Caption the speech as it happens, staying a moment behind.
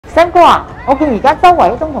Sam 哥啊，我見而家周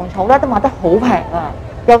圍啲冬蟲草咧都賣得好平啊，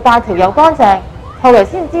又大條又乾淨。後嚟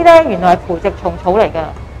先知咧，原來係培植蟲草嚟㗎。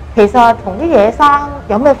其實同啲野生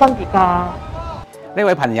有咩分別㗎？呢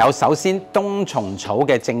位朋友，首先冬蟲草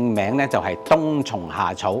嘅正名咧就係冬蟲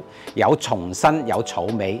夏草，有蟲身有草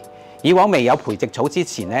尾。以往未有培植草之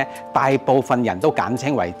前咧，大部分人都簡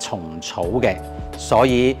稱為蟲草嘅，所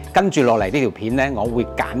以跟住落嚟呢條片咧，我會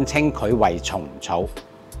簡稱佢為蟲草。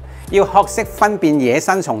要學識分辨野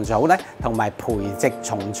生蟲草咧，同埋培植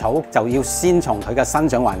蟲草，就要先從佢嘅生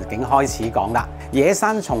長環境開始講啦。野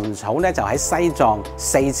生蟲草咧就喺西藏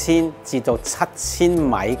4000至到7000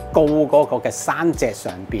米高嗰個嘅山脊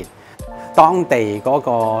上邊，當地嗰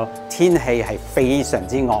個天氣係非常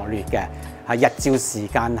之惡劣嘅，日照時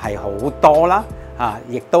間係好多啦。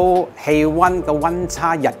亦都氣温嘅温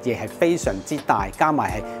差日夜係非常之大，加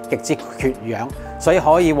埋係極之缺氧，所以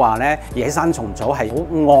可以話咧，野生蟲草係好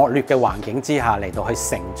惡劣嘅環境之下嚟到去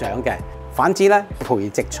成長嘅。反之咧，培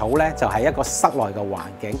植草咧就係一個室內嘅環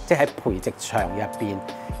境，即係喺培植場入邊，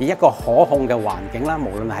以一個可控嘅環境啦，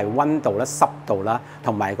無論係温度啦、濕度啦，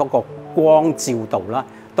同埋嗰個光照度啦，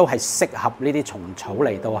都係適合呢啲蟲草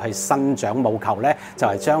嚟到去生長。務求咧就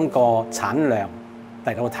係將個產量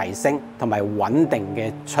嚟到提升，同埋穩定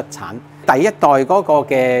嘅出產。第一代嗰個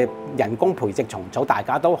嘅人工培植蟲草，大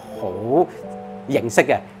家都好認識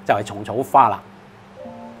嘅，就係蟲草花啦。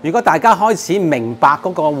如果大家開始明白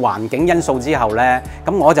嗰個環境因素之後咧，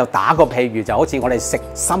咁我就打個譬如，就好似我哋食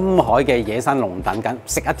深海嘅野生龍躉咁，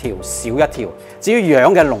食一條少一條。至於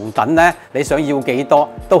養嘅龍躉咧，你想要幾多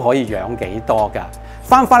都可以養幾多㗎。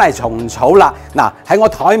翻嚟蟲草啦，嗱喺我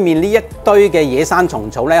台面呢一堆嘅野生蟲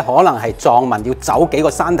草咧，可能係藏民要走幾個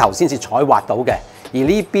山頭先至採挖到嘅，而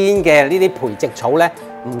呢邊嘅呢啲培植草咧，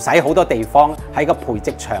唔使好多地方，喺個培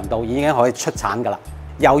植場度已經可以出產㗎啦。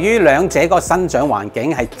由於兩者個生長環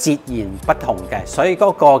境係截然不同嘅，所以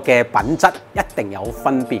嗰個嘅品質一定有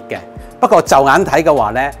分別嘅。不過就眼睇嘅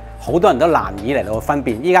話咧，好多人都難以嚟到分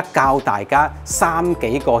辨。依家教大家3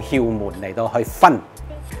幾個竅門嚟到去分。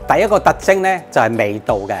第一個特徵咧就係味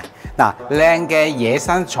道嘅。嗱，靚嘅野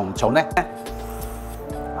生蟲草咧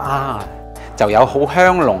就有好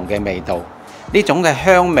香濃嘅味道。呢種嘅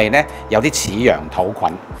香味咧有啲似羊肚菌。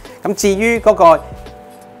咁至於嗰個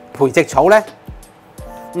培植草咧，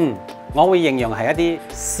我會形容係一啲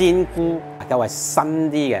鮮菇，較為新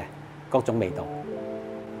啲嘅嗰種味道。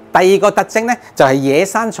第二個特徵咧就係野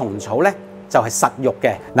生蟲草咧就係實肉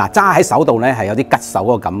嘅。嗱，揸喺手度咧係有啲吉手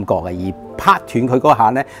個感覺嘅，而拍斷佢嗰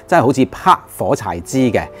下咧真係好似拍火柴枝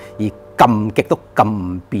嘅，而撳極都撳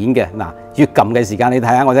唔扁嘅。嗱，越撳嘅時間你睇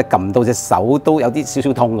下，我真係撳到隻手都有啲少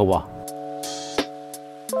少痛嘅喎。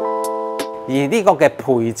而呢個嘅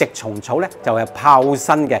培植蟲草咧就係泡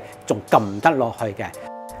身嘅，仲撳得落去嘅。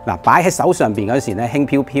嗱，擺喺手上邊嗰時咧，輕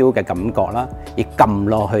飄飄嘅感覺啦，而撳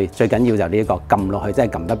落去最緊要就呢一個撳落去真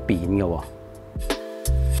係撳得扁嘅喎。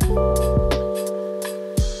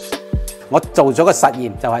我做咗個實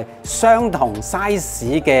驗，就係相同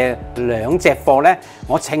size 嘅2隻貨咧，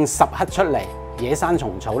我稱10克出嚟，野生蟲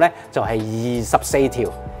草咧就係24條，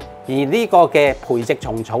而呢個嘅培植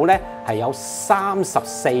蟲草咧係有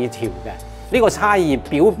34條嘅。呢個差異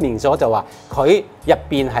表明咗就話佢入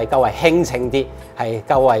邊係較為輕稱啲，係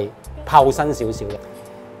較為泡身少少嘅。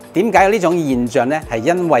點解有呢種現象呢？係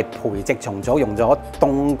因為培植蟲草用咗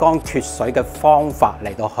凍乾脫水嘅方法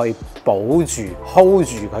嚟到去保住 hold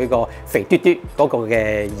住佢個肥嘟嘟嗰個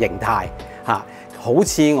嘅形態嚇，好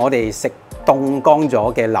似我哋食凍乾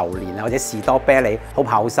咗嘅榴蓮啊或者士多啤梨好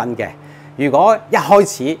泡身嘅。如果一開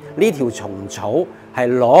始呢條蟲草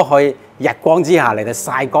係攞去日光之下嚟到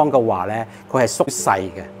曬乾嘅話咧，佢係縮細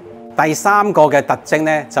嘅。第3個嘅特徵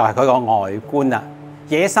咧就係佢個外觀啦。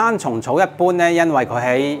野生蟲草一般咧，因為佢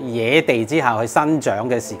喺野地之下去生長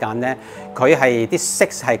嘅時間咧，佢係啲色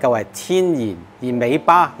係較為天然，而尾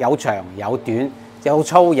巴有長有短，有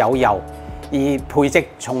粗有幼。而培植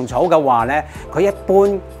蟲草嘅話咧，佢一般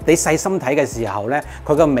你細心睇嘅時候咧，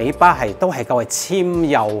佢個尾巴都係較為纖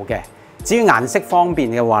幼嘅。至於顏色方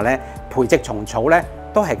面嘅話咧，培植蟲草咧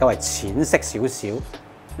都係較為淺色少少。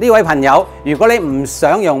呢位朋友，如果你唔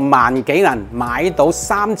想用萬幾銀買到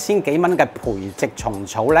3000幾蚊嘅培植蟲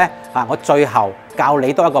草咧，我最後教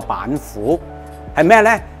你多一個板斧，係咩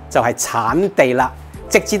咧？就係產地啦。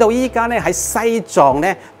直至到依家咧喺西藏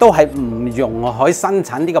咧都係唔容許生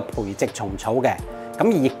產呢個培植蟲草嘅。咁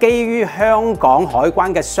而基於香港海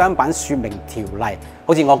關嘅商品說明條例，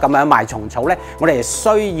好似我咁樣賣蟲草咧，我哋係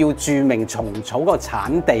需要註明蟲草個產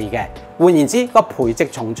地嘅。換言之，個培植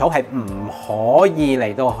蟲草係唔可以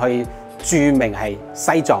嚟到去註明係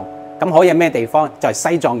西藏。咁可以係咩地方？就係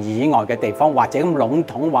西藏以外嘅地方，或者咁籠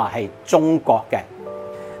統話係中國嘅。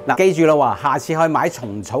嗱，記住啦喎，下次去買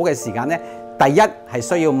蟲草嘅時間咧，第一係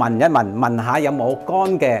需要問下有冇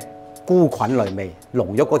乾嘅菇菌類味濃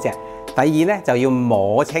郁嗰隻。第二咧就要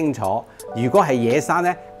摸清楚，如果係野生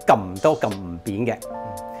咧，撳都撳唔扁嘅。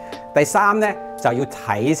第三咧就要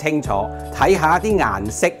睇清楚，睇下啲顏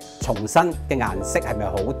色，蟲身嘅顏色係咪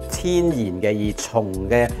好天然嘅，而蟲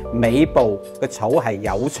嘅尾部嘅草係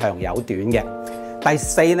有長有短嘅。第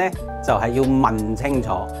四咧就係要問清楚，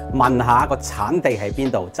問下個產地喺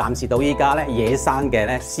邊度。暫時到依家咧，野生嘅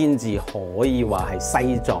咧先至可以話係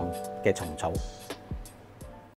西藏嘅蟲草。